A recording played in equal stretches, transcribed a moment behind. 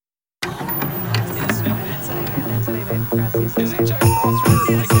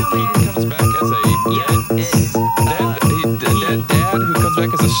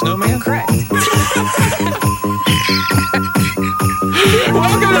Jack is a snowman? Correct. Welcome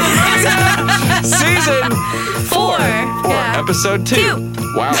to the Season 4. Yeah. Episode 2.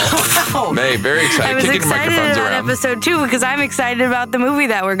 Wow. May, very excited. I was Kicking excited microphones about around. episode 2 because I'm excited about the movie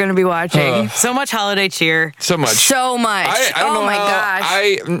that we're going to be watching. So much holiday cheer. So much. So much. I don't know my how, gosh.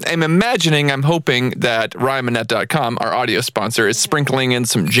 I am imagining, I'm hoping that RyanManette.com, our audio sponsor, is sprinkling in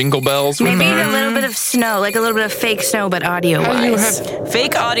some jingle bells. Maybe a little bit of snow, like a little bit of fake snow, but audio-wise.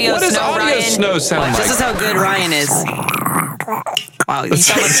 Fake audio What does snow, audio Ryan. snow sound Watch, like? This is how good Ryan is. Wow, you It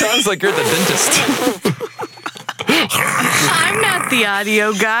sound like sounds like you're the dentist. I'm not the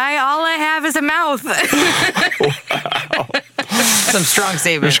audio guy. All I have is a mouth. some strong I'm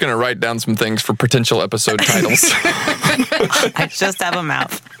statements. just going to write down some things for potential episode titles. I just have a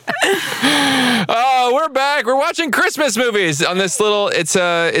mouth. Oh, we're back. We're watching Christmas movies on this little, it's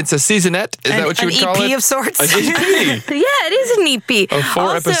a seasonette. Is that what you would call EP it? of sorts. An EP. Yeah, it is an EP. A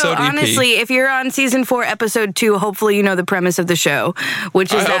 4-episode also, EP. honestly, if you're on season 4, episode 2, hopefully you know the premise of the show,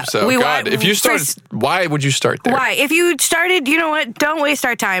 which is I that hope so. we God, if you start, why would you start there? Why? If you started, you know what? Don't waste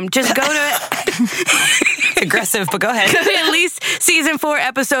our time. Just go to It's aggressive, but go ahead. at least season 4,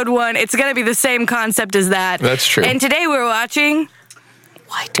 episode 1. It's going to be the same concept as that. That's true. And today we're watching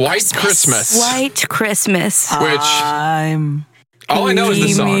White Christmas. White Christmas. Which, I'm all I know is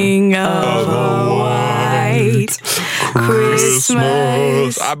the song. Dreaming of a white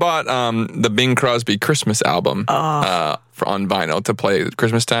Christmas. I bought the Bing Crosby Christmas album on vinyl to play at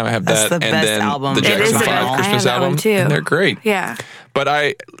Christmas time. I have That's that. the and best then album. the It Jackson is the 5 best. I have Christmas that one album. too. And they're great. Yeah. But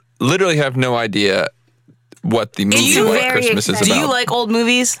I literally have no idea what the movie you White very Christmas is excited? about. Do you like old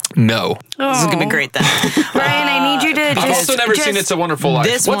movies? No. This is gonna be great then. Ryan, I need you to I've also never seen It's a Wonderful Life.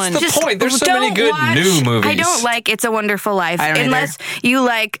 this What's one- the Just point? There's so many Don't good watch- new movies. I don't like It's a Wonderful Life I don't unless you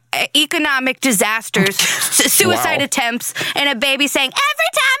like economic disasters, suicide Wow. attempts, and a baby saying,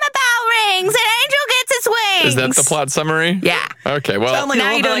 "Every time a bell rings, an angel gets its wings." Is that the plot summary? Yeah. Okay, well, Sound like Now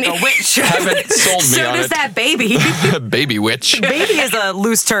a you little bit don't like a witch. haven't sold me So on does it. that baby. Baby witch. Baby is a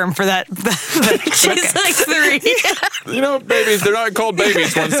loose term for that. She's like 3. You know, babies, they're not called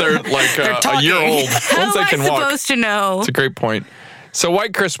babies once they're like a talking. year old. How Once am they I can walk. supposed to know? It's a great point. So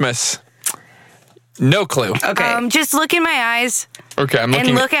White Christmas, no clue. Okay. Just look in my eyes Okay, I'm and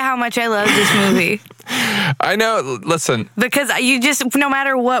looking. look at how much I love this movie. I know. Listen, Because you just, no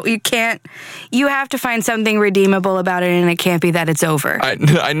matter what, you have to find something redeemable about it, and it can't be that it's over.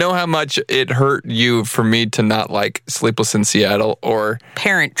 I know how much it hurt you for me to not like Sleepless in Seattle or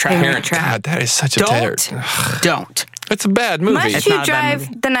Parent Trap. Parent Trap. God, that is such a Don't. It's a bad movie. Must It's you not a bad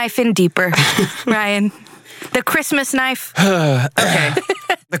drive the knife in deeper, Ryan? The Christmas knife. Okay.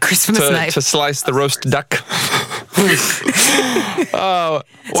 The Christmas knife. to slice the roast duck. Oh,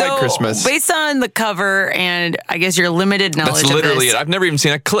 White Christmas. Based on the cover and I guess your limited knowledge That's literally of it. this, I've never even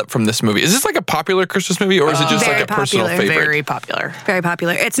seen a clip from this movie. Is this like a popular Christmas movie, or is it just Very like a personal popular. favorite? very popular. Very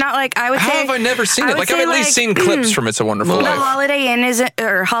popular. It's not like I would How say. have I never seen it? would Like I've say, at least seen clips from It's a Wonderful The Life. Holiday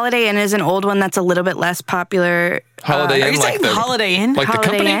Inn is an old one that's a little bit less popular. Holiday Are Inn, you like saying the Holiday Inn? like the Holiday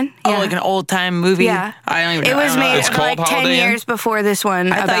company. Inn? Oh, Yeah. like an old time movie? Yeah. I don't even know. It was made It's called like 10 Holiday Inn? years before this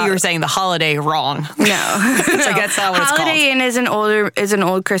one. I thought you were saying the holiday wrong. No. It's like that's not what it's called. Holiday Inn is an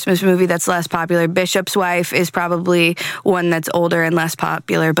old Christmas movie that's less popular. Bishop's Wife is probably one that's older and less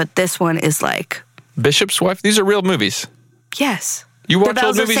popular, but this one is like, Bishop's Wife. These are real movies. yes. You The watch old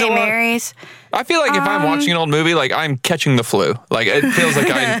Bells of movies a St. lot? Mary's. I feel like if I'm watching an old movie, like I'm catching the flu. Like it feels like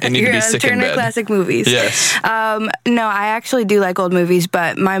I need to You're be on sick in Turner bed. Classic Movies. Yes. No, I actually do like old movies,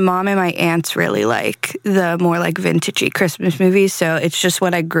 but my mom and my aunts really like the more like vintagey Christmas movies, so it's just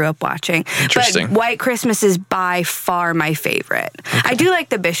what I grew up watching. Interesting. But White Christmas is by far my favorite. I do like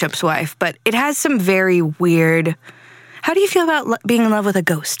The Bishop's Wife, but it has some very weird... How do you feel about being in love with a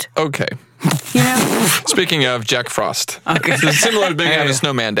ghost? Okay. You know? Speaking of Jack Frost. Okay. It's similar to being having a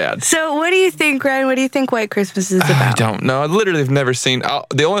snowman dad. So what do you think, Ryan? What do you think White Christmas is about? I don't know. I literally have never seen.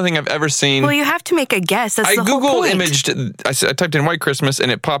 The only thing I've ever seen. Well, you have to make a guess. That's I the whole Google point. imaged. I typed in White Christmas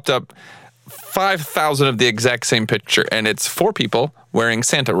and it popped up 5,000 of the exact same picture, and it's 4 people wearing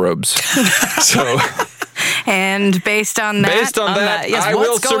Santa robes. So And based on that, yes, I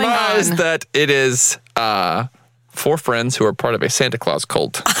will what's going surmise on? that it is 4 friends who are part of a Santa Claus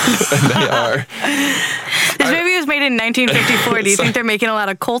cult. And they are. this movie was made in 1954. Do you think they're making a lot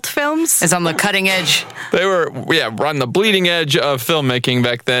of cult films? It's on the cutting edge. They were, on the bleeding edge of filmmaking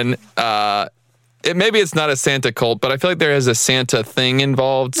back then. Maybe it's not a Santa cult, but I feel like there is a Santa thing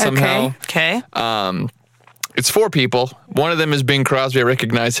involved somehow. Okay. It's 4 people. One of them is Bing Crosby. I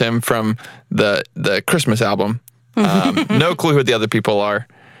recognize him from the Christmas album. No clue who the other people are.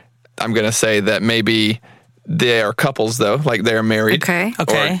 I'm going to say that maybe They are couples, though. Like, they're married. Okay.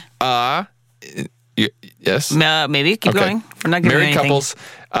 Okay. Yes. Maybe. Keep going. We're not giving Married anything. couples.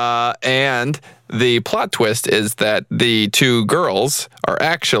 And the plot twist is that the two girls are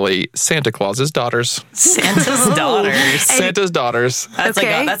actually Santa Claus's daughters. Santa's daughters. Santa's daughters. That's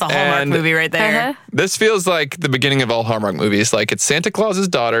Okay. that's a Hallmark And- movie right there. Uh-huh. This feels like the beginning of all Hallmark movies. Like, it's Santa Claus's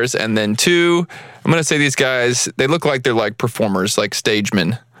daughters, and then I'm going to say these guys, they look like they're like performers, like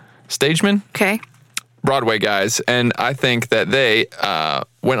stagemen. Stagemen? Okay. Broadway guys, and I think that they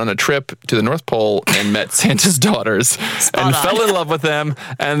went on a trip to the North Pole and met Santa's daughters and on. fell in love with them,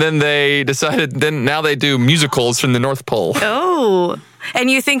 and then they decided. Then now they do musicals from the North Pole. Oh. And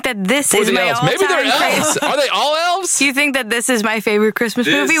you think that this Who are is the my elves? all-time Maybe they're favorite? elves. Are they all elves? You think that this is my favorite Christmas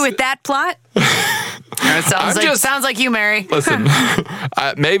movie with that plot? It sounds like you, Mary. Listen,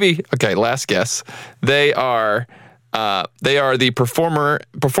 maybe. Okay, last guess. They are the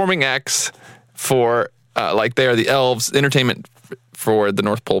performing acts for like they are the elves entertainment for the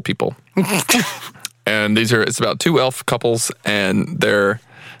North Pole people. And it's about two elf couples and their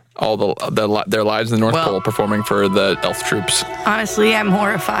lives in the North Pole performing for the elf troops. Honestly, I'm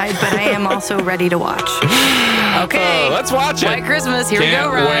horrified, but I am also ready to watch. Okay. Let's watch it. White Christmas. Here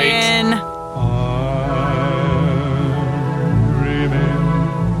Can't we go, Ryan. Dreaming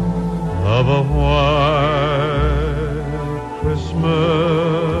of a white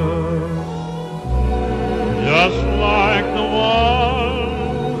Christmas, just like the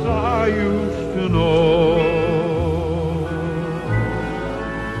ones I used to know,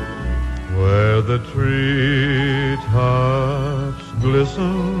 where the treetops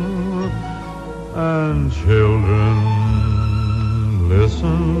glisten and children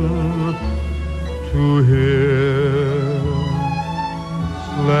listen to hear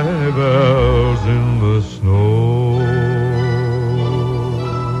sleigh bells in the snow.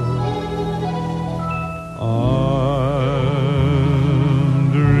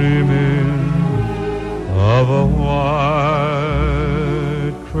 I'm dreaming of a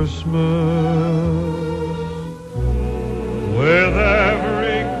white Christmas, with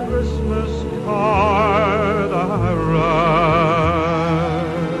every Christmas card I write.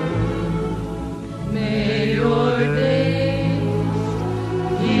 May your days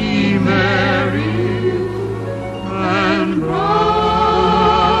be merry and bright,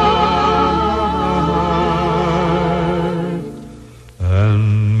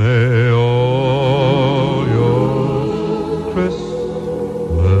 and may all your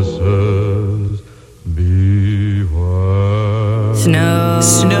Christmases be white. Snow.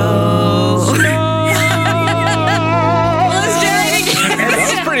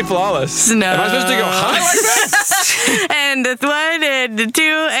 That was pretty flawless. Snow. Am I supposed to go high like that? And the 1 and the 2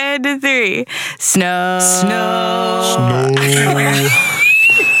 and the 3. Snow.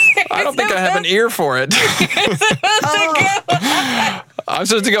 I don't think I have an ear for it. I'm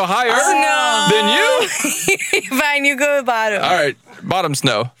supposed to go higher than you? Fine, you go bottom. All right, bottom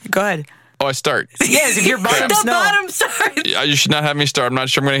snow. Go ahead. Oh, I start. Yes, if you're bottom The snow. bottom starts. Yeah, you should not have me start. I'm not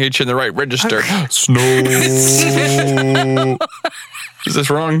sure I'm going to hit you in the right register. Snow. Is this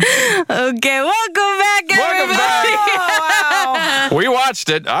wrong? Okay, welcome back, Welcome everybody. back. We watched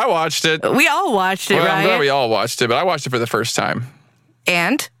it. I watched it. We all watched it, Well, I'm glad right? we all watched it, but I watched it for the first time.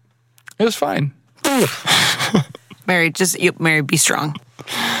 And? It was fine. Mary, Mary, be strong.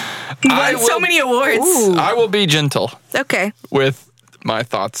 I So many awards. I will be gentle Okay. with my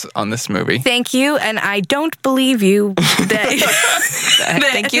thoughts on this movie. Thank you, and I don't believe you.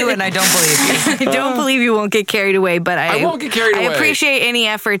 Thank you, and I don't believe you. I don't believe you won't get carried away, but I won't get carried away. I appreciate any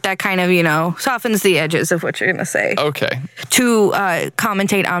effort that kind of, softens the edges of what you're going to say. Okay. To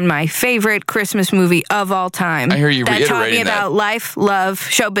commentate on my favorite Christmas movie of all time. I hear you that taught me reiterating that. about life, love,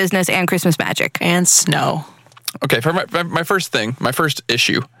 show business, and Christmas magic. And snow. Okay, for my first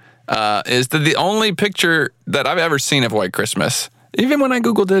issue is that the only picture that I've ever seen of White Christmas, even when I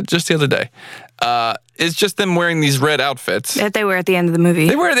Googled it just the other day, is just them wearing these red outfits. That they were at the end of the movie.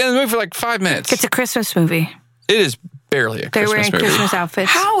 They were at the end of the movie for like 5 minutes. It's a Christmas movie. It is barely a They're Christmas wearing movie. Christmas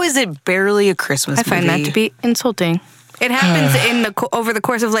outfits. How is it barely a Christmas I find movie? that to be insulting. It happens over the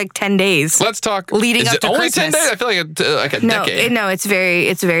course of like 10 days. Let's talk. Leading is up it to only 10 Christmas. days? I feel like a decade. No, it's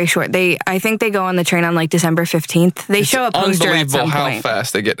very short. I think they go on the train on like December 15th. They show a poster at Unbelievable some how point.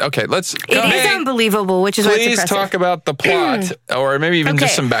 fast they get. Okay, let's. It is unbelievable, which is why it's Please impressive. talk about the plot, or maybe even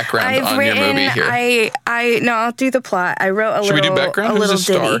just some background I've on written, your movie here. I'll do the plot. I wrote a Should little. we do background? A Who's little a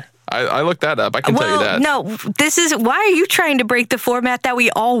star? ditty. I looked that up. I can tell you that. No, this is why are you trying to break the format that we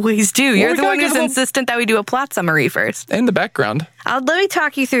always do? You're we the gotta one give who's a little- insistent that we do a plot summary first. In the background. Let me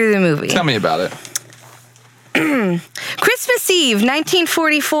talk you through the movie. Tell me about it. Christmas Christmas Eve,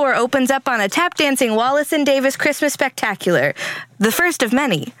 1944, opens up on a tap-dancing Wallace and Davis Christmas spectacular. The first of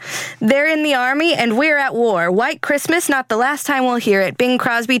many. They're in the Army, and we're at war. White Christmas, not the last time we'll hear it. Bing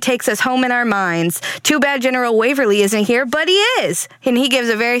Crosby takes us home in our minds. Too bad General Waverly isn't here, but he is. And he gives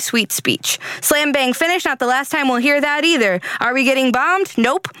a very sweet speech. Slam bang finish, not the last time we'll hear that either. Are we getting bombed?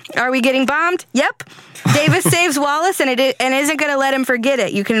 Nope. Are we getting bombed? Yep. Davis saves Wallace and isn't going to let him forget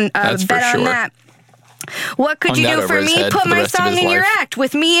it. You can bet on that. What could you do for me? Put my song in your act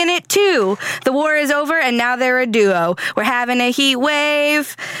with me in it too. The war is over and now they're a duo. We're having a heat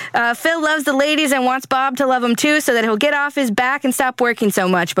wave. Phil loves the ladies and wants Bob to love him too so that he'll get off his back and stop working so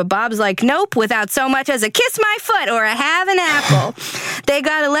much. But Bob's like, nope, without so much as a kiss my foot or a have an apple. They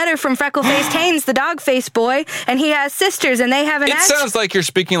got a letter from Freckle-Faced Haynes, the dog-faced boy, and he has sisters and they have an act. It sounds like you're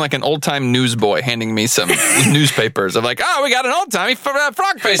speaking like an old-time newsboy handing me some newspapers of like, oh, we got an old-timey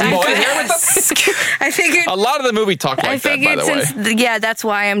frog-faced boy here with the... I figured a lot of the movie talk like that, by the way. Yeah, that's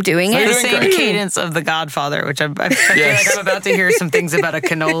why I'm doing it. The same cadence of The Godfather, which I feel like I'm about to hear some things about a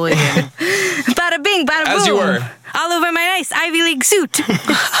cannoli. And... Bada bing, bada boom. As you were. All over my nice Ivy League suit.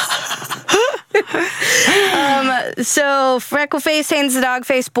 So Freckle-Faced Haynes, the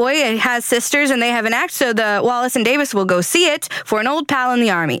dog-faced boy, has sisters and they have an act, so the Wallace and Davis will go see it for an old pal in the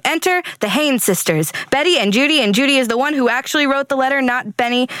Army. Enter the Haynes sisters, Betty and Judy is the one who actually wrote the letter, not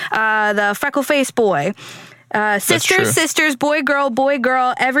Benny, the freckle-faced boy. Sisters, boy,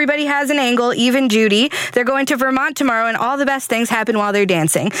 girl, everybody has an angle, even Judy. They're going to Vermont tomorrow, and all the best things happen while they're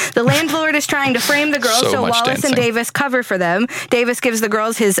dancing. The landlord is trying to frame the girls, so Wallace dancing. and Davis cover for them. Davis gives the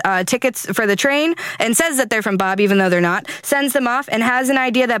girls his tickets for the train and says that they're from Bob, even though they're not. Sends them off and has an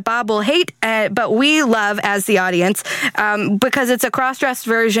idea that Bob will hate, but we love as the audience, because it's a cross-dressed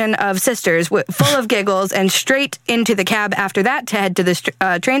version of Sisters, full of giggles, and straight into the cab after that to head to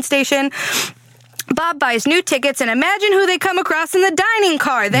the train station. Bob buys new tickets, and imagine who they come across in the dining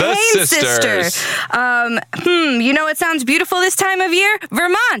car. The Haynes sisters. You know what sounds beautiful this time of year?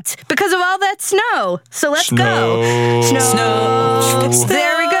 Vermont, because of all that snow. So let's go. Snow.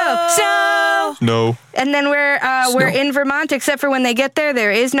 There we go. Snow. No. And then we're in Vermont, except for when they get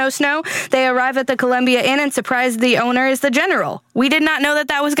there is no snow. They arrive at the Columbia Inn and surprise the owner is the general. We did not know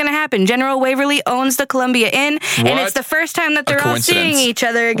that was going to happen. General Waverly owns the Columbia Inn, and it's the first time that they're all seeing each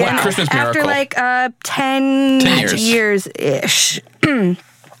other again after like 10 years-ish.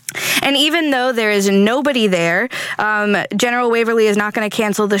 And even though there is nobody there, General Waverly is not going to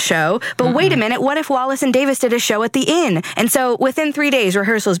cancel the show. But wait a minute, what if Wallace and Davis did a show at the inn? And so within 3 days,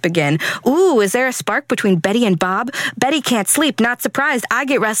 rehearsals begin. Ooh, is there a spark between Betty and Bob? Betty can't sleep, not surprised. I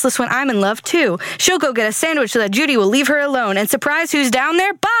get restless when I'm in love, too. She'll go get a sandwich so that Judy will leave her alone. And surprise, who's down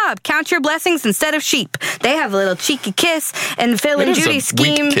there? Bob! Count your blessings instead of sheep. They have a little cheeky kiss, and Phil and Judy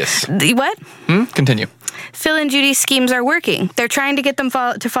scheme... Weak kiss. What? Continue. Phil and Judy's schemes are working. They're trying to get them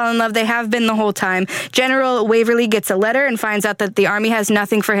to fall in love. They have been the whole time. General Waverly gets a letter and finds out that the Army has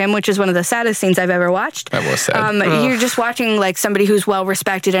nothing for him, which is one of the saddest scenes I've ever watched. That was sad. You're just watching like somebody who's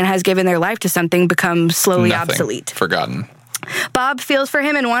well-respected and has given their life to something become slowly obsolete. Forgotten. Bob feels for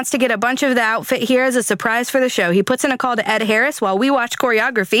him and wants to get a bunch of the outfit here as a surprise for the show. He puts in a call to Ed Harris while we watch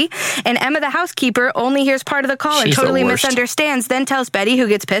choreography, and Emma, the housekeeper, only hears part of the call and totally misunderstands, then tells Betty, who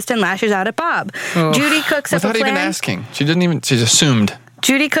gets pissed and lashes out at Bob. Judy cooks up a plan. Without even asking. She just assumed.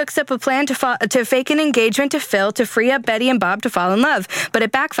 Judy cooks up a plan to fake an engagement to Phil to free up Betty and Bob to fall in love, but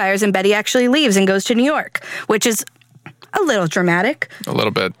it backfires and Betty actually leaves and goes to New York, which is a little dramatic. A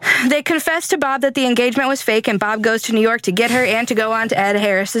little bit. They confess to Bob that the engagement was fake, and Bob goes to New York to get her and to go on to Ed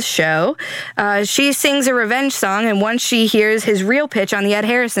Harris's show. She sings a revenge song, and once she hears his real pitch on the Ed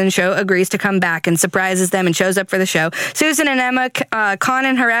Harrison show, agrees to come back and surprises them and shows up for the show. Susan and Emma con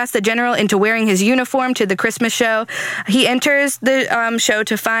and harass the general into wearing his uniform to the Christmas show. He enters the show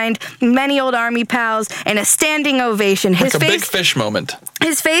to find many old Army pals and a standing ovation. Like a big fish moment.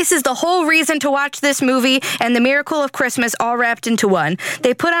 His face is the whole reason to watch this movie and the miracle of Christmas all wrapped into one.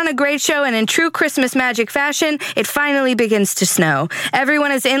 They put on a great show, and in true Christmas magic fashion, it finally begins to snow.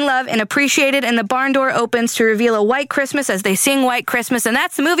 Everyone is in love and appreciated, and the barn door opens to reveal a white Christmas as they sing White Christmas, and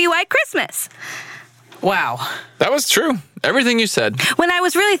that's the movie White Christmas. Wow. That was true. Everything you said. When I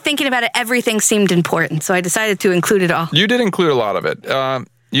was really thinking about it, everything seemed important, so I decided to include it all. You did include a lot of it.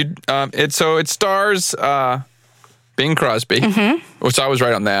 It stars Bing Crosby, which I was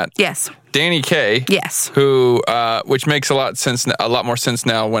right on that. Yes. Danny Kaye. Yes. Who, which makes a lot more sense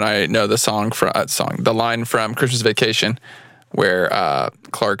now when I know the line from Christmas Vacation, where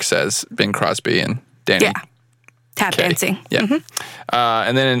Clark says Bing Crosby and Danny. Yeah. Tap dancing. Yeah.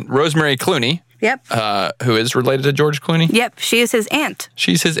 And then Rosemary Clooney. Yep. who is related to George Clooney. Yep. She is his aunt.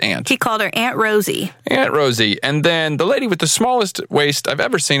 She's his aunt. He called her Aunt Rosie. Aunt Rosie. And then the lady with the smallest waist I've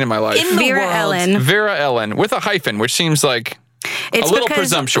ever seen in my life. In the Vera world. Ellen. Vera Ellen, with a hyphen, which seems like It's a little because,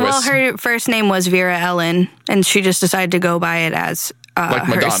 presumptuous. Well, her first name was Vera Ellen, and she just decided to go by it as Like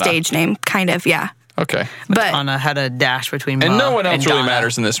her Madonna. stage name, kind of, yeah. Okay. But Anna had a dash between And Ma no one else and really Donna.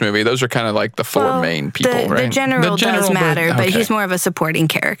 matters in this movie. Those are kind of like the four main people, the, right? The general does matter, but okay. he's more of a supporting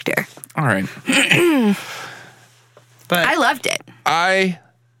character. All right. But I loved it. I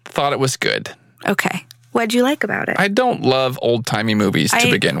thought it was good. Okay. What'd you like about it? I don't love old-timey movies to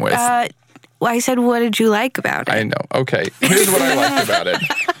begin with. Well, I said, what did you like about it? I know. Okay. Here's what I liked about it.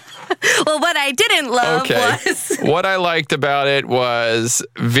 Well, what I didn't love Okay. was... What I liked about it was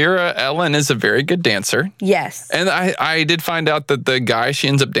Vera Ellen is a very good dancer. Yes. And I did find out that the guy she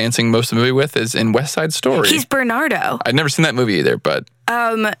ends up dancing most of the movie with is in West Side Story. He's Bernardo. I'd never seen that movie either, but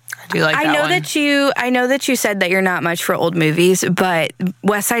I do like I that know one. I know that you said that you're not much for old movies, but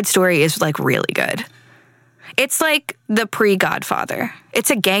West Side Story is like really good. It's like the pre-Godfather. It's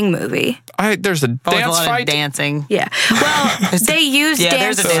a gang movie. there's a With a dance lot of fight. dancing. Yeah. Well, they use Yeah,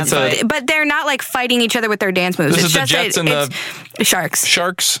 dance there's a dance moves, fight. but they're not like fighting each other with their dance moves. This it's is the just Jets and the it's Sharks.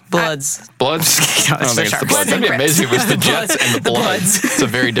 Sharks. Bloods. Bloods? I don't think it's the Sharks. Bloods. Bloods That'd be and amazing if it was the Jets and the Bloods. It's a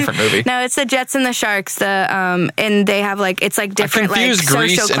very different movie. No, it's the Jets and the Sharks. And they have like it's like different like confuse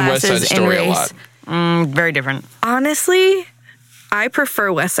Grease social and West Side classes and Story a race. lot. Very different. Honestly, I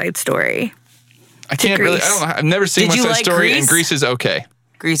prefer West Side Story. I can't really. I don't know. I've never seen Did West you Side like Story, Grease? and Grease is okay.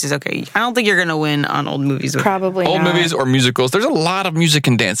 Grease is okay. I don't think you're going to win on old movies. Probably Old not. movies or musicals. There's a lot of music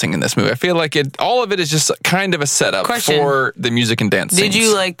and dancing in this movie. I feel like all of it is just kind of a setup Question. for the music and dance Did scenes.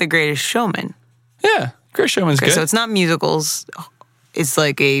 you like The Greatest Showman? Yeah, Great Showman's Okay, good. so it's not musicals. It's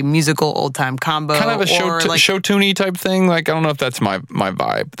like a musical old time combo. kind of a or like, show-toony type thing. Like, I don't know if that's my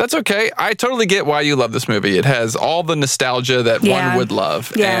vibe. But that's okay. I totally get why you love this movie. It has all the nostalgia that Yeah. one would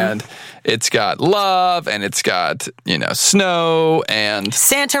love. Yeah. And it's got love, and it's got, snow, and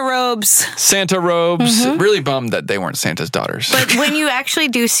Santa robes. Santa robes. Really bummed that they weren't Santa's daughters. But when you actually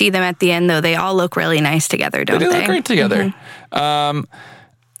do see them at the end, though, they all look really nice together, don't they they? do look great together.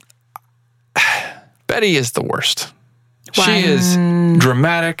 Betty is the worst. Why? She is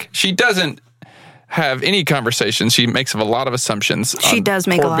dramatic. She doesn't have any conversations. She makes a lot of assumptions. She on does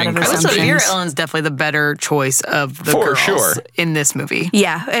make poor a lot Bing of Crosby. Also, assumptions. Vera Ellen's definitely the better choice of the For girls sure. in this movie.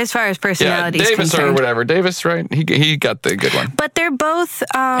 Yeah, as far as Yeah, personality is Davis concerned. or whatever. Davis, right? He got the good one. But they're both...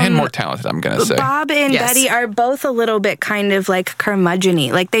 And more talented, I'm going to say. Bob and Yes. Betty are both a little bit kind of like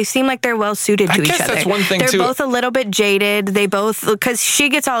curmudgeon-y. Like they seem like they're well suited to I each guess other. that's one thing, they're too. both a little bit jaded. They both because she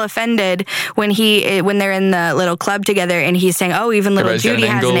gets all offended when they're in the little club together and he's saying, "Oh, even little Everybody's got Judy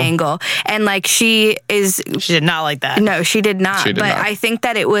an has an angle," and like she did not like that. No, she did not. She did but not. I think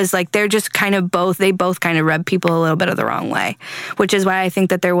that it was like they're just kind of they both kind of rub people a little bit of the wrong way, which is why I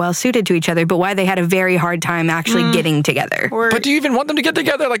think that they're well suited to each other, but why they had a very hard time actually getting together. But do you even want them to get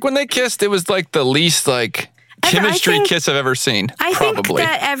together? Like when they kissed, it was like the least like chemistry think- kiss I've ever seen. I probably. think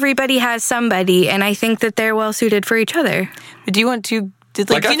that everybody has somebody, and I think that they're well suited for each other. But do you want to? Did,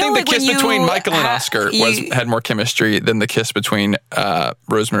 Like, do I you know, think like, the kiss when you between Michael and ha- Oscar you- had more chemistry than the kiss between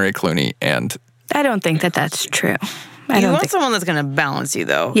Rosemary Clooney and. I don't think that that's true. I You don't want think. someone that's going to balance you,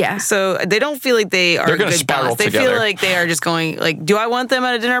 though. Yeah. So they don't feel like they are They're a gonna good spiral balance. They together. feel like they are just going, like, do I want them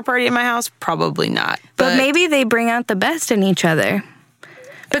at a dinner party at my house? Probably not. But maybe they bring out the best in each other.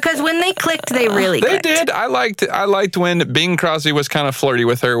 Because when they clicked, they really They clicked. did. I liked when Bing Crosby was kind of flirty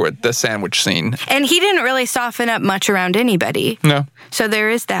with her with the sandwich scene. And he didn't really soften up much around anybody. No. So there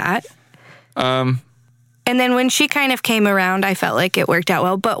is that. And then when she kind of came around, I felt like it worked out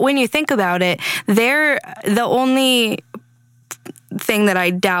well. But when you think about it, they're the only thing that I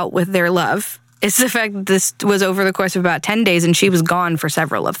doubt with their love is the fact that this was over the course of about 10 days and she was gone for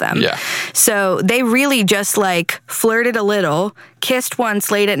several of them. Yeah. So they really just like flirted a little, kissed once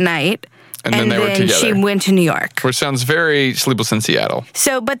late at night, And then they were together. she went to New York. Which sounds very Sleepless in Seattle.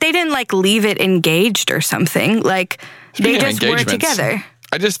 So, but they didn't like leave it engaged or something. Like Speaking they of just were engagements, together.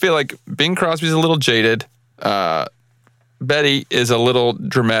 I just feel like Bing Crosby's a little jaded. Betty is a little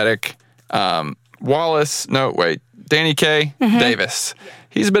dramatic. Danny Kaye Davis.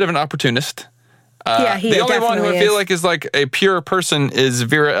 He's a bit of an opportunist. Yeah, he the only one who I definitely feel is. like is like a pure person is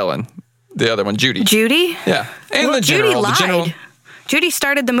Vera Ellen. The other one, Judy. Judy? Yeah. And Well, the Judy general. lied. Judy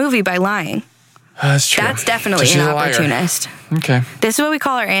started the movie by lying. That's true. That's definitely She's an a liar. opportunist. Okay. This is what we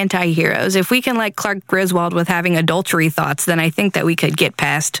call our anti-heroes. If we can like Clark Griswold with having adultery thoughts, then I think that we could get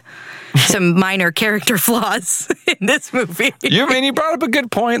past some minor character flaws in this movie. You brought up a good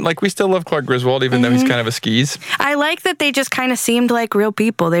point. Like, we still love Clark Griswold, even though he's kind of a skis. I like that they just kind of seemed like real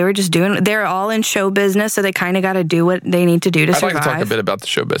people. They were just they're all in show business, so they kind of got to do what they need to do to I'd survive. like to talk a bit about the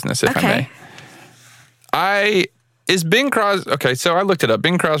show business, if Okay. I may. Is Bing Crosby... Okay, so I looked it up.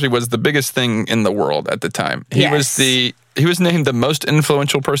 Bing Crosby was the biggest thing in the world at the time. He Yes. was named the most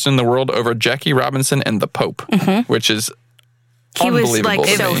influential person in the world over Jackie Robinson and the Pope, which is He was unbelievable like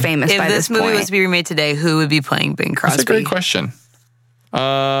to so me. famous If by this this movie point. was to be remade today, who would be playing Bing Crosby? That's a great question.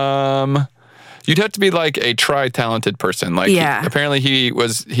 You'd have to be like a tri-talented person. Like, Yeah. apparently he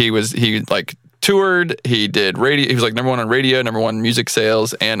like toured, he did radio, he was like number one on radio, number one in music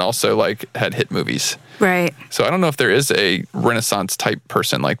sales, and also like had hit movies. Right. So I don't know if there is a Renaissance type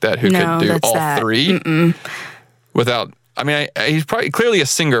person like that who No, could do that's all that. three without. I mean, he's probably clearly a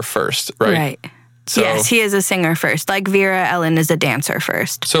singer first, right? Right. So, Yes, he is a singer first. Like Vera Ellen is a dancer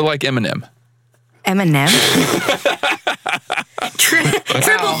first. So like Eminem. Eminem.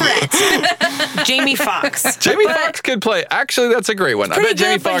 Triple threat. Jamie Foxx. Jamie Foxx could play. Actually, that's a great one. I bet Pretty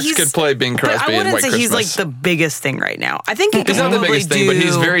Jamie good, but Foxx he's- could play Bing But Crosby I in wouldn't White say Christmas. he's like the biggest thing right now. I think he He's could not the probably biggest thing, but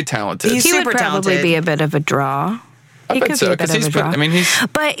he's do- very talented. He's He would super probably talented. be a bit of a draw. I He bet could so, be a bit 'cause of a he's draw. I mean, he's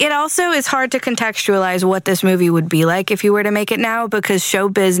But it also is hard to contextualize what this movie would be like if you were to make it now, because show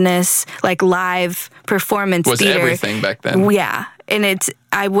business, like live performance was theater, everything back then. Yeah, and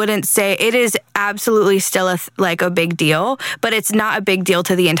I wouldn't say it is absolutely still a big deal, but it's not a big deal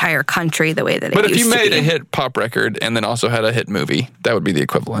to the entire country the way that it But if used you to made be. a hit pop record and then also had a hit movie, that would be the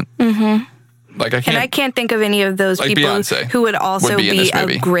equivalent. Mm-hmm. Like And I can't think of any of those Like people Beyonce who would also would be in this a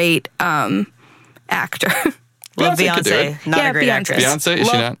movie. great actor. Love Beyonce could do Beyonce, it. not Yeah, a great Beyonce. actress. Beyonce, is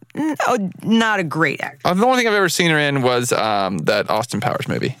she not? Not a great actor. The only thing I've ever seen her in was that Austin Powers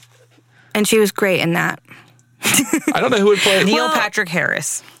movie. And she was great in that. I don't know who would play. Neil Patrick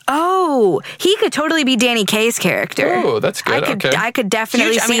Harris. Oh, he could totally be Danny Kaye's character. Oh, that's good. Okay. I could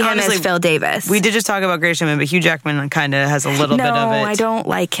definitely Huge- I see mean, him honestly, as Phil Davis. We did just talk about Greatest Showman, but Hugh Jackman kind of has a little bit of it. I don't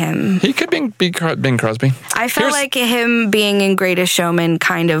like him. He could be Bing Crosby. I felt Here's- like him being in Greatest Showman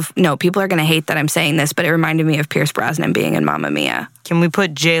kind of, no, people are going to hate that I'm saying this, but it reminded me of Pierce Brosnan being in Mamma Mia. Can we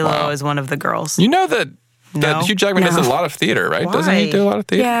put J-Lo Wow. as one of the girls? You know that No? Hugh Jackman does No. a lot of theater, right? Doesn't he Why? do a lot of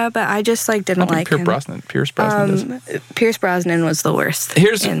theater? Yeah, but I just didn't like Pierce him. Brosnan. Pierce Brosnan does. Pierce Brosnan was the worst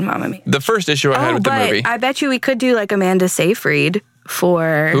Here's in Mamma Mia. the first issue I had with the but movie. I bet you we could do like Amanda Seyfried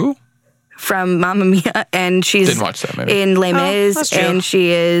Who? from Mamma Mia, and she's Didn't watch that movie. in Les Mis, that's true. and she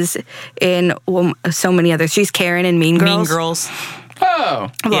is in so many others. She's Karen in Mean Girls. Mean Girls. Oh,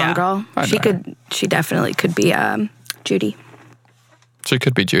 Blonde Yeah. Girl. I know her. She definitely could be Judy. so it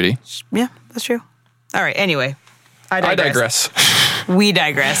could be Judy. Yeah, that's true. All right, anyway. I digress. We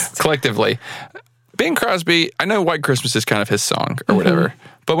digress. Collectively. Bing Crosby, I know White Christmas is kind of his song or whatever,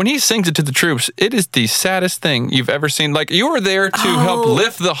 but when he sings it to the troops, it is the saddest thing you've ever seen. Like, you were there to help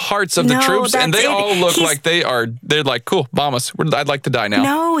lift the hearts of the No, troops, and that's they it. all look He's- like they're like, cool, bomb us. I'd like to die now.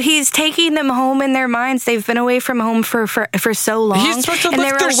 No, he's taking them home in their minds. They've been away from home for so long. He's supposed to and lift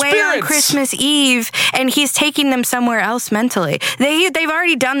they're their away spirits. on Christmas Eve, and he's taking them somewhere else mentally. They've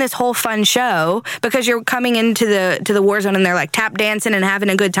already done this whole fun show because you're coming into the war zone and they're like tap dancing and having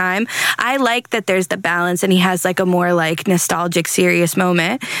a good time. I like that there's the balance, and he has like a more like nostalgic, serious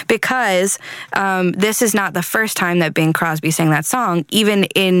moment because this is not the first time that Bing Crosby sang that song. Even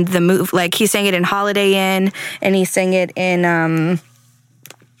in the movie, like he sang it in Holiday Inn, and he sang it in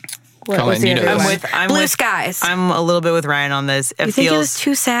what Colin, was the you know other this. one? Blue Skies. I'm a little bit with Ryan on this. It You think it feels was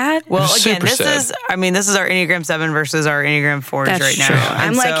too sad? well. It's Again, super this sad. is our Enneagram 7 versus our Enneagram 4s That's right true. now. I'm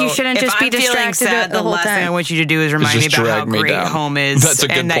And like, you shouldn't if just be I'm feeling distracted sad, the whole last thing time. I want you to do is remind me just about how drag me great down. home is, That's a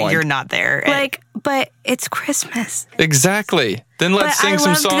good and that point. you're not there. But it's Christmas. Exactly. Then let's But sing I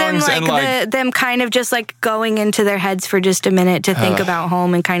some loved them, songs and like. them kind of just like going into their heads for just a minute to think about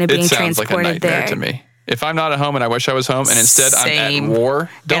home and kind of being It sounds like a transported nightmare there. to me. If I'm not at home and I wish I was home, and instead Same. I'm at war,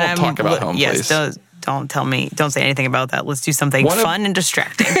 don't And I'm talk about home, yes, please. don't tell me. Don't say anything about that. Let's do something One of- fun and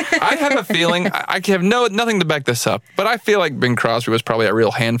distracting. I have a feeling, I have nothing to back this up, but I feel like Bing Crosby was probably a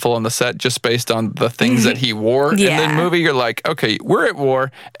real handful on the set just based on the things that he wore in Yeah. the movie. You're like, okay, we're at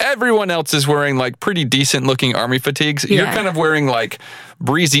war. Everyone else is wearing like pretty decent looking army fatigues. You're Yeah. kind of wearing like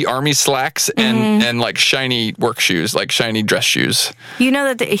breezy army slacks and like shiny work shoes, like shiny dress shoes. You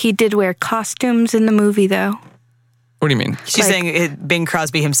know that he did wear costumes in the movie, though. What do you mean? She's saying Bing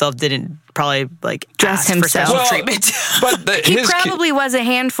Crosby himself didn't probably Dress ask for himself. special Well, treatment. But He probably was a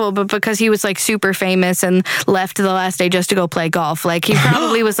handful, but because he was super famous and left the last day just to go play golf, he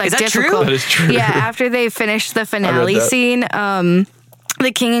probably was Is that true? difficult. That is true. Yeah, after they finished the finale that. scene,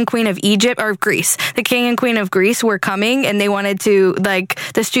 the king and queen of Egypt or Greece, the king and queen of Greece were coming, and they wanted to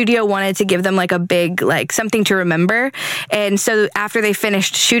the studio wanted to give them a big something to remember. And so after they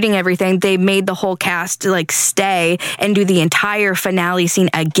finished shooting everything, they made the whole cast stay and do the entire finale scene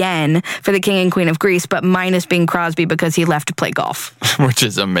again for the king and queen of Greece, but minus Bing Crosby because he left to play golf. Which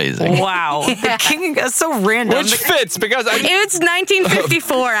is amazing. Wow. The king is so random. Which fits because It's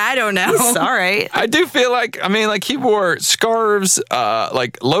 1954. I don't know. It's all right. I do feel he wore scarves,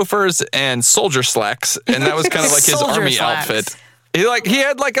 loafers and soldier slacks, and that was kind of his Soldier army slacks. outfit. He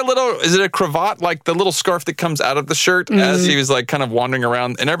had a little, is it a cravat, the little scarf that comes out of the shirt as he was kind of wandering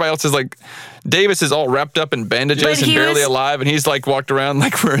around, and everybody else is Davis is all wrapped up in bandages But and he barely was- alive, and he's wearing around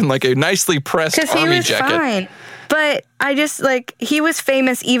wearing a nicely pressed Because he army was jacket. fine. But I just he was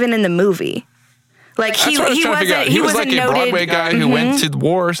famous even in the movie. That's what I was trying to figure out. He was a a noted Broadway guy who went to the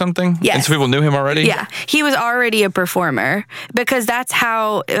war or something? Yes. And so people knew him already? Yeah, he was already a performer because that's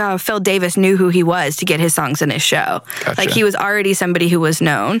how Phil Davis knew who he was to get his songs in his show. Gotcha. He was already somebody who was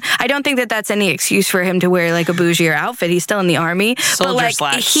known. I don't think that that's any excuse for him to wear a bougier outfit. He's still in the army. Soldier but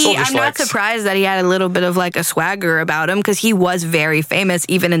slacks. Soldier I'm not slacks. surprised that he had a little bit of a swagger about him because he was very famous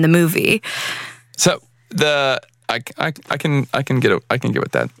even in the movie. So I can get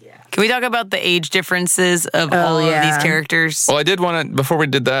with that. Can we talk about the age differences of all of yeah. these characters? Well, I did want to, before we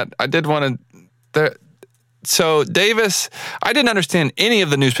did that, so Davis, I didn't understand any of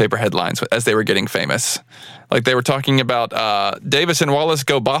the newspaper headlines as they were getting famous. They were talking about Davis and Wallace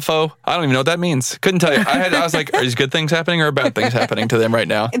go boffo. I don't even know what that means. Couldn't tell you. I was like, are these good things happening or bad things happening to them right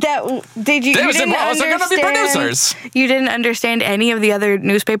now? Did you? Davis You and didn't Wallace are going to be understand- producers. You didn't understand any of the other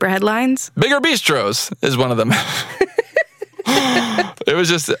newspaper headlines? Bigger Bistros is one of them. It was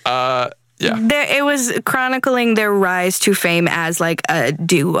just, yeah. It was chronicling their rise to fame as a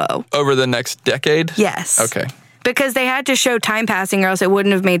duo. Over the next decade? Yes. Okay. Because they had to show time passing or else it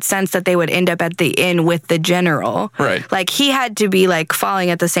wouldn't have made sense that they would end up at the inn with the general. Right. He had to be falling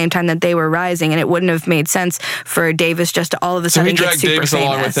at the same time that they were rising, and it wouldn't have made sense for Davis just to all of a So sudden he get dragged super Davis famous.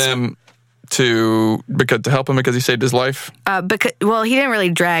 along with him to help him because he saved his life? Because he didn't really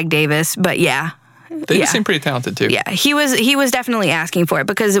drag Davis, but yeah. They Yeah. seem pretty talented too. Yeah, he was definitely asking for it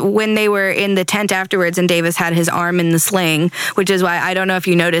because when they were in the tent afterwards and Davis had his arm in the sling, which is why I don't know if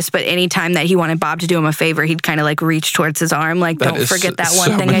you noticed, but anytime that he wanted Bob to do him a favor, he'd kind of reach towards his arm, That don't is forget that one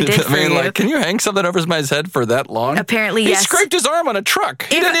so thing I did for you. can you hang something over his head for that long? Apparently, he yes. scraped his arm on a truck.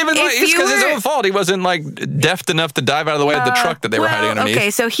 He didn't even. if It's you because his were- own fault. He wasn't deft enough to dive out of the way of the truck that they were hiding underneath.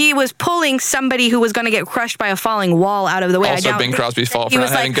 Okay, so he was pulling somebody who was going to get crushed by a falling wall out of the way. Also, Bing Crosby's fault He for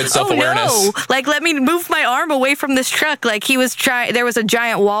was not having good "Oh, self-awareness. no. Let me move my arm away from this truck. He was trying. There was a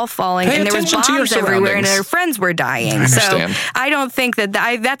giant wall falling, Pay and there was attention to your bombs everywhere, and surroundings. their friends were dying. I understand. So I don't think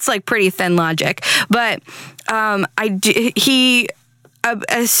that's pretty thin logic. But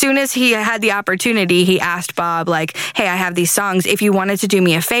as soon as he had the opportunity, he asked Bob, hey, I have these songs. If you wanted to do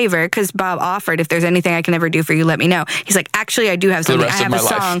me a favor, because Bob offered, if there's anything I can ever do for you, let me know. He's like, actually, I do have For the something. I rest have of a my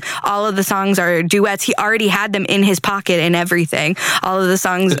song. life. All of the songs are duets. He already had them in his pocket and everything. All of the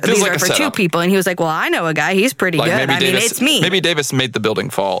songs, It feels these like are a for two setup. people. And he was like, well, I know a guy. He's pretty good. It's me. Maybe Davis made the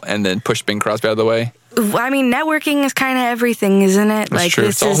building fall and then pushed Bing Crosby out of the way. Networking is kind of everything, isn't it? That's true.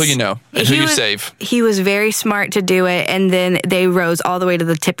 It's all who you know and who you save. He was very smart to do it, and then they rose all the way to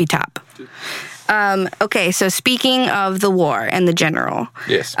the tippy top. Okay, so speaking of the war and the general,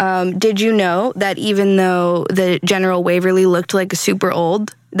 Yes. did you know that even though the General Waverly looked super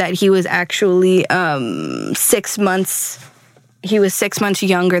old, that he was actually 6 months... He was 6 months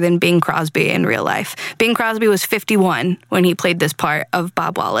younger than Bing Crosby in real life. Bing Crosby was 51 when he played this part of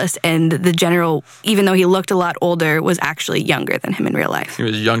Bob Wallace, and the general, even though he looked a lot older, was actually younger than him in real life. He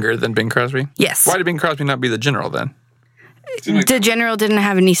was younger than Bing Crosby? Yes. Why did Bing Crosby not be the general then? The general didn't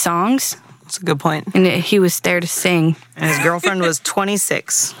have any songs, That's a good point. and he was there to sing. And his girlfriend was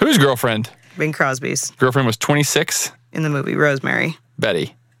 26. Whose girlfriend? Bing Crosby's Girlfriend was 26? in the movie Rosemary.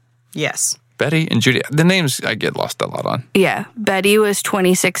 Betty. Yes. Betty and Judy. The names I get lost a lot on. Yeah, Betty was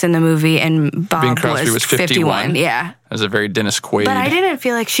 26 in the movie, and Bob Bing Crosby was 51. Yeah. That was a very Dennis Quaid. But I didn't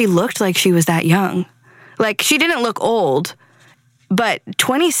feel like she looked like she was that young. She didn't look old, but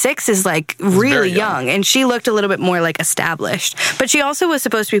 26 is really very young. young, and she looked a little bit more established. But she also was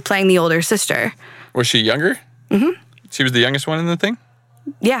supposed to be playing the older sister. Was she younger? Mm-hmm. She was the youngest one in the thing?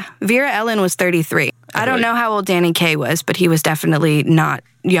 Yeah, Vera Ellen was 33. I don't Right. know how old Danny Kaye was, but he was definitely not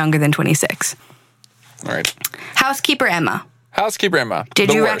younger than 26. All right. Housekeeper Emma. Housekeeper Emma. Did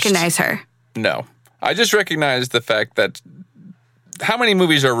the you worst. recognize her? No. I just recognized the fact that how many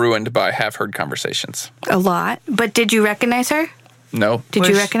movies are ruined by half-heard conversations? A lot. But did you recognize her? No. Did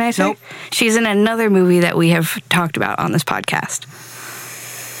you recognize her? Nope. She's in another movie that we have talked about on this podcast.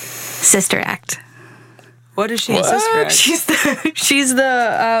 Sister Act. What is she in What? Sister Act?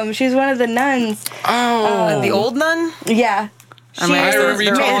 She's one of the nuns. Oh. The old nun? Yeah. I mean, I remember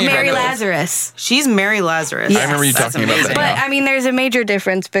you they're all- talking about Mary that. Lazarus. She's Mary Lazarus. Yes. I remember you That's talking about that. amazing. But now. I mean, there's a major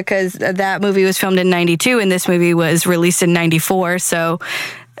difference because that movie was filmed in 92 and this movie was released in 94. So,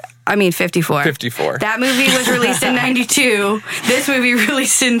 I mean, 54. 54. That movie was released in 92. This movie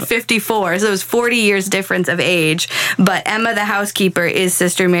released in 54. So it was 40 years difference of age. But Emma the housekeeper is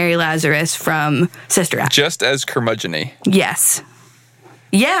Sister Mary Lazarus from Sister Act. Just as curmudgeon-y. Yes.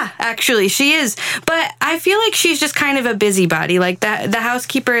 Yeah, actually, she is. But I feel like she's just kind of a busybody. Like, the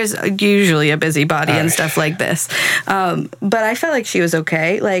housekeeper is usually a busybody and stuff like this. But I felt like she was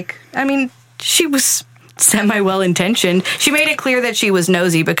okay. Like, I mean, she was semi-well-intentioned. She made it clear that she was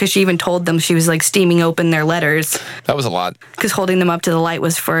nosy because she even told them she was, like, steaming open their letters. That was a lot. Because holding them up to the light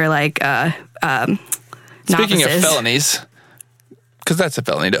was for, like, Speaking of novices. felonies, because that's a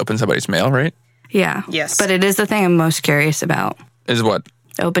felony to open somebody's mail, right? Yeah. Yes. But it is the thing I'm most curious about. Is what?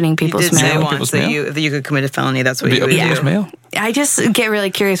 Opening You people's did say mail. once People's that mail? you could commit a felony. That's what Be you would opening do. people's mail? I just get really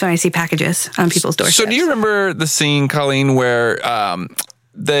curious when I see packages on people's doorsteps. So do you remember the scene, Colleen, where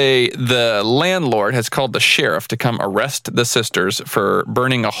the landlord has called the sheriff to come arrest the sisters for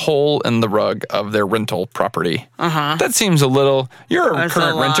burning a hole in the rug of their rental property? Uh-huh. That seems a little... You're a That's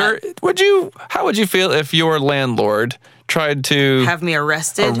current a lot. renter. How would you feel if your landlord tried to Have me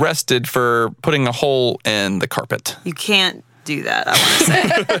arrested? for putting a hole in the carpet? You can't do that, I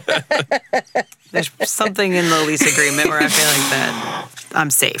want to say. There's something in the lease agreement where I feel like that I'm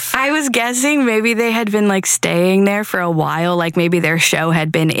safe. I was guessing maybe they had been like staying there for a while. Like maybe their show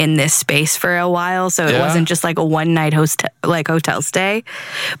had been in this space for a while. So it Yeah. wasn't just like a one-night hotel stay.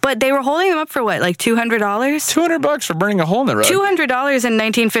 But they were holding them up for what, like $200? $200 for burning a hole in the rug. $200 in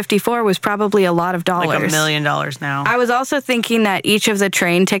 1954 was probably a lot of dollars. Like $1 million now. I was also thinking that each of the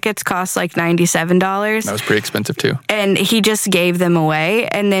train tickets cost like $97. That was pretty expensive too. And he just gave them away.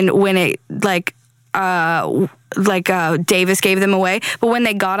 And then when it Davis gave them away, but when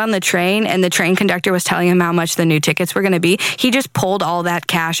they got on the train and the train conductor was telling him how much the new tickets were going to be, he just pulled all that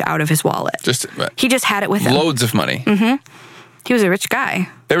cash out of his wallet. He just had it with him. Loads of money. He was a rich guy.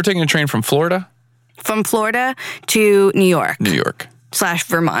 They were taking a train from Florida, From Florida to New York New York. /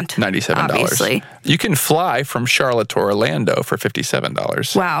 Vermont. $97. Obviously. You can fly from Charlotte to Orlando for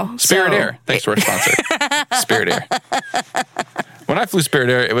 $57. Wow. Spirit So- Air. Thanks to our sponsor. Spirit Air. When I flew Spirit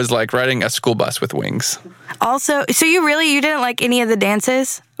Air, it was like riding a school bus with wings. Also, so you didn't like any of the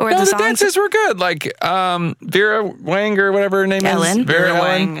dances or No, the the songs? dances were good. Like Vera Wang or whatever her name Ellen. is. Vera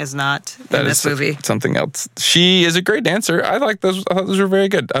Wang Ellen. is not That in this is movie. something else. She is a great dancer. I like those. I thought those were very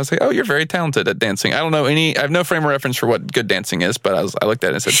good. I was like, oh, you're very talented at dancing. I don't know I have no frame of reference for what good dancing is, but I looked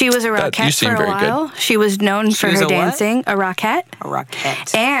at it and said, She was a "That- you rockette seem for a very while. good." She was known for was her a what? dancing. A rockette. A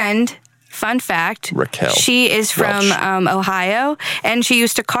rocket. And fun fact, Raquel she is from Welch. Ohio, and she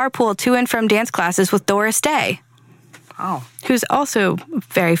used to carpool to and from dance classes with Doris Day, Oh. who's also a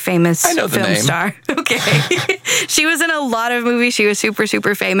very famous I know the film name. star. Okay. She was in a lot of movies. She was super,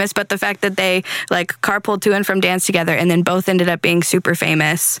 super famous, but the fact that they like carpooled to and from dance together and then both ended up being super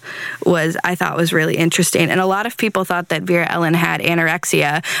famous I thought was really interesting. And a lot of people thought that Vera Ellen had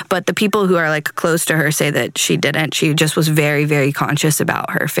anorexia, but the people who are like close to her say that she didn't. She just was very, very conscious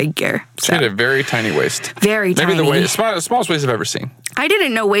about her figure. She had a very tiny waist. Very Maybe tiny. the smallest waist I've ever seen. I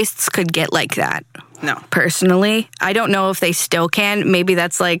didn't know waists could get like that. No. Personally, I don't know if they still can. Maybe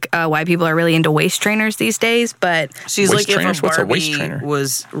that's like why people are really into waist trainers these days. But She's Waist like trainers? if a What's a waist Barbie trainer?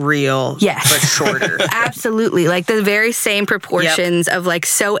 was real, Yes. but shorter. absolutely, like the very same proportions of like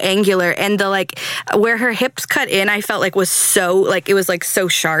so angular, and the like where her hips cut in, I felt like was so like it was like so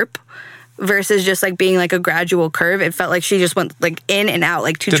sharp. Versus just like being like a gradual curve, it felt like she just went like in and out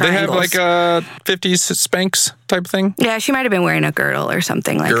like two Did triangles. they have like a 50s Spanx type thing? Yeah, she might have been wearing a girdle or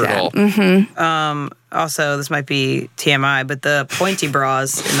something like Girdle. that. Also, this might be TMI, but the pointy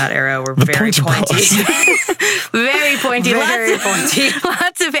bras in that era were very pointy pointy. Very pointy, Very lots of, pointy.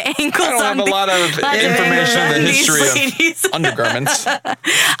 lots of ankles. I don't have on a lot of information on the these history ladies. of undergarments.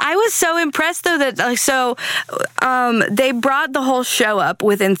 I was so impressed though that they brought the whole show up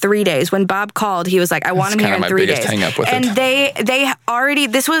within 3 days. When Bob called, he was like, "I want That's him here kinda in my 3 biggest days." hang up with and it. they already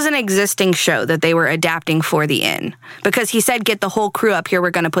this was an existing show that they were adapting for the Inn because he said, "Get the whole crew up here.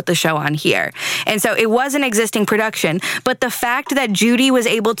 We're going to put the show on here." And so it was an existing production. But the fact that Judy was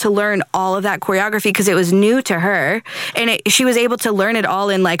able to learn all of that choreography because it was new to her, and she was able to learn it all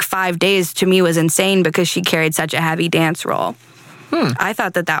in like 5 days, to me was insane because she carried such a heavy dance role. I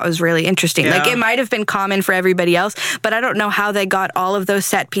thought that was really interesting. Yeah. Like, it might have been common for everybody else, but I don't know how they got all of those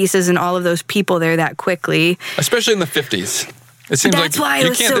set pieces and all of those people there that quickly. Especially in the 50s. It seems That's like why you it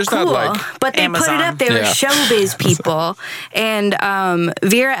was can't, so there's cool. not like But they Amazon. put it up. They were Yeah. showbiz people. And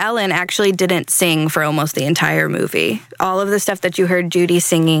Vera Ellen actually didn't sing for almost the entire movie. All of the stuff that you heard Judy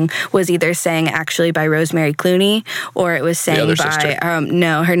singing was either sang actually by Rosemary Clooney or it was sang other by, sister.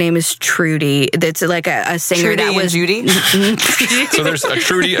 no, her name is Trudy. It's like a singer Trudy that and was... Judy. so there's a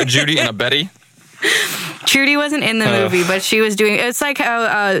Trudy, a Judy, and a Betty. Trudy wasn't in the movie, but she was doing... It's like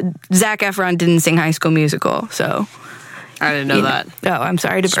how Zac Efron didn't sing High School Musical, so... I didn't know that. Oh, I'm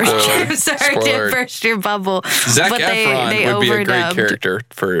sorry to burst. Spoiler. I'm sorry Spoiler. to burst your bubble. Zac but Efron they would be a great overdubbed. character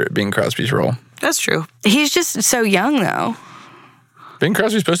for Bing Crosby's role. That's true. He's just so young, though. Bing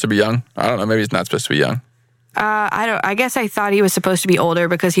Crosby's supposed to be young. I don't know. Maybe he's not supposed to be young. I guess I thought he was supposed to be older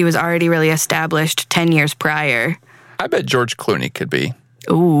because he was already really established 10 years prior. I bet George Clooney could be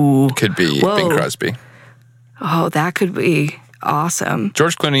Ooh. Bing Crosby. Oh, that could be awesome.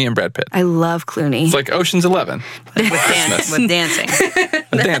 George Clooney and Brad Pitt. I love Clooney. It's like Ocean's 11. With dancing.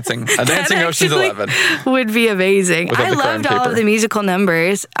 A dancing Ocean's actually 11. would be amazing. Without I the crime loved all paper. of the musical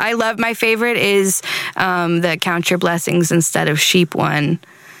numbers. My favorite is the Count Your Blessings instead of Sheep one.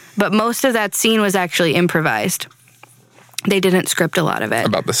 But most of that scene was actually improvised. They didn't script a lot of it.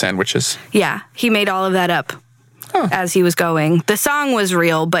 About the sandwiches. Yeah, he made all of that up as he was going. The song was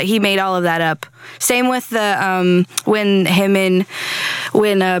real, but he made all of that up. Same with the when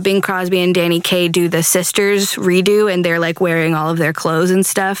Bing Crosby and Danny Kaye do the sisters redo and they're like wearing all of their clothes and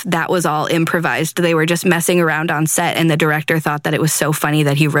stuff. That was all improvised. They were just messing around on set, and the director thought that it was so funny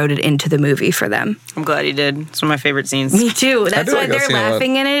that he wrote it into the movie for them. I'm glad he did. It's one of my favorite scenes. Me too. That's do why like that they're scene a lot.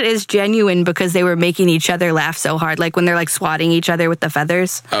 laughing in it is genuine because they were making each other laugh so hard. Like when they're like swatting each other with the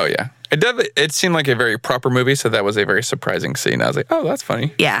feathers. Oh, yeah. It seemed like a very proper movie, so that was a very surprising scene. I was like, oh, that's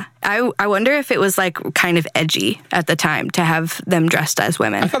funny. Yeah. I wonder if it was like kind of edgy at the time to have them dressed as I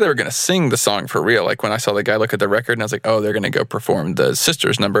women. thought they were going to sing the song for real. Like when I saw the guy look at the record, and I was like, oh, they're going to go perform the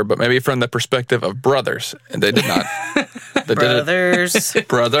sisters number, but maybe from the perspective of brothers. And they did not. They Brothers. did it.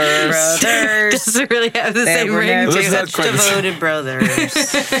 Brothers. Doesn't really have the They same were ring never to This is it. not such quite the same. devoted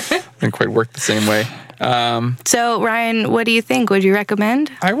brothers. Didn't quite work the same way. So, Ryan, what do you think? Would you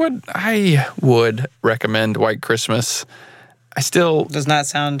recommend? I would recommend White Christmas. I still, Does not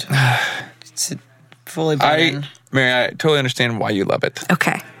sound fully bought in. Mary, I totally understand why you love it.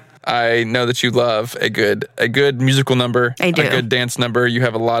 Okay. I know that you love a good musical number. I do. A good dance number. You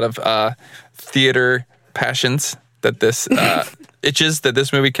have a lot of theater passions that this itches that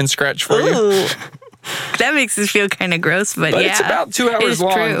this movie can scratch for you. Ooh. That makes us feel kind of gross, but But yeah. it's about 2 it hours is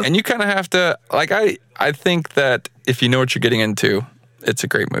long, true. and you kind of have to like. I think that if you know what you're getting into, it's a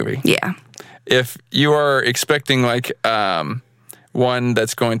great movie. Yeah. If you are expecting like one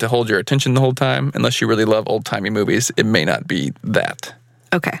that's going to hold your attention the whole time, unless you really love old timey movies, it may not be that.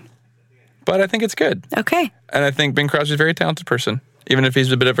 Okay. But I think it's good, Okay. and I think Bing Crosby's a very talented person, even if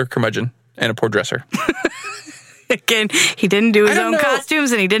he's a bit of a curmudgeon and a poor dresser. Again, he didn't do his I don't own know.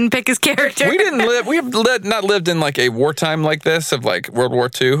 costumes and he didn't pick his character. We didn't live. We have not lived in like a wartime like this of like World War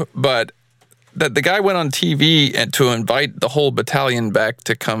II, but that the guy went on TV and to invite the whole battalion back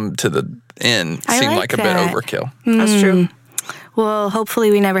to come to the inn I seemed like like a bit that. overkill. That's true. Well,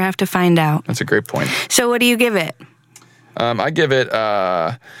 hopefully we never have to find out. That's a great point. So what do you give it? I give it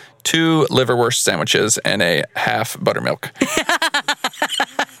 2 liverwurst sandwiches and a half buttermilk.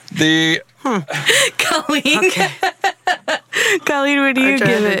 Colleen. Colleen, what do you I'm trying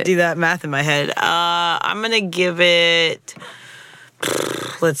give to it? do that math in my head. I'm gonna give it.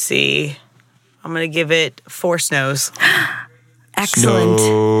 Let's see. I'm gonna give it 4 snows. Excellent.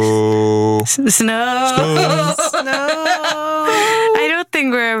 Snow. No. I don't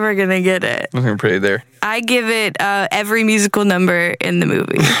think we're ever going to get it. Looking pretty there. I give it every musical number in the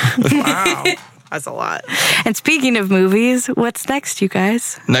movie. Wow. That's a lot. And speaking of movies, what's next, you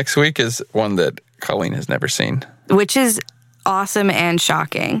guys? Next week is one that Colleen has never seen. Which is awesome and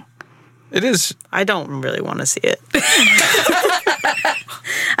shocking. It is. I don't really want to see it.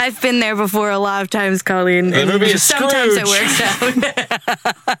 I've been there before a lot of times, Colleen. The movie is sometimes it Scrooge. works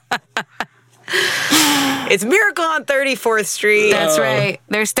out. It's Miracle on 34th Street. That's right.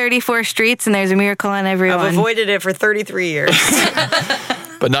 There's 34 streets and there's a miracle on every I've one. avoided it for 33 years.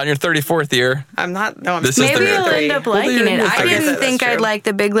 but not in your 34th year. I'm not. No, I'm This still is the Maybe year you'll three. end up Well, liking you're in it. your I 30s. didn't That's think I'd true. like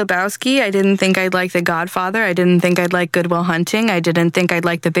The Big Lebowski. I didn't think I'd like The Godfather. I didn't think I'd like Good Will Hunting. I didn't think I'd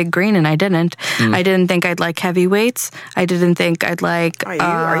like The Big Green, and I didn't. I didn't think I'd like Heavyweights. I didn't think I'd like...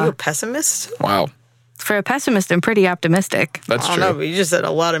 Are you a pessimist? Wow, For a pessimist, I'm pretty optimistic. that's I true. don't know, but you just said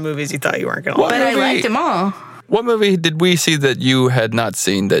a lot of movies you thought you weren't going to What? like. But I movie- liked them all. What movie did we see that you had not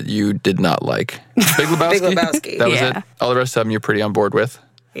seen that you did not like? Big Lebowski? Big Lebowski. That was Yeah. it? All the rest of them you're pretty on board with?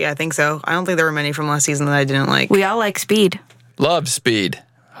 Yeah, I think so. I don't think there were many from last season that I didn't like. We all like Speed. Love Speed.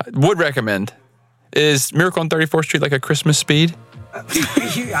 Would recommend. Is Miracle on 34th Street like a Christmas Speed?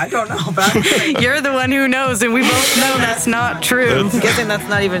 I don't know about it. You're the one who knows, and we both know that's not true. I'm guessing that's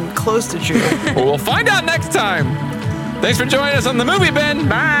not even close to true. Well, we'll find out next time. Thanks for joining us on The Movie Bin.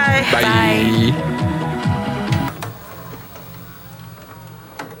 Bye. Bye.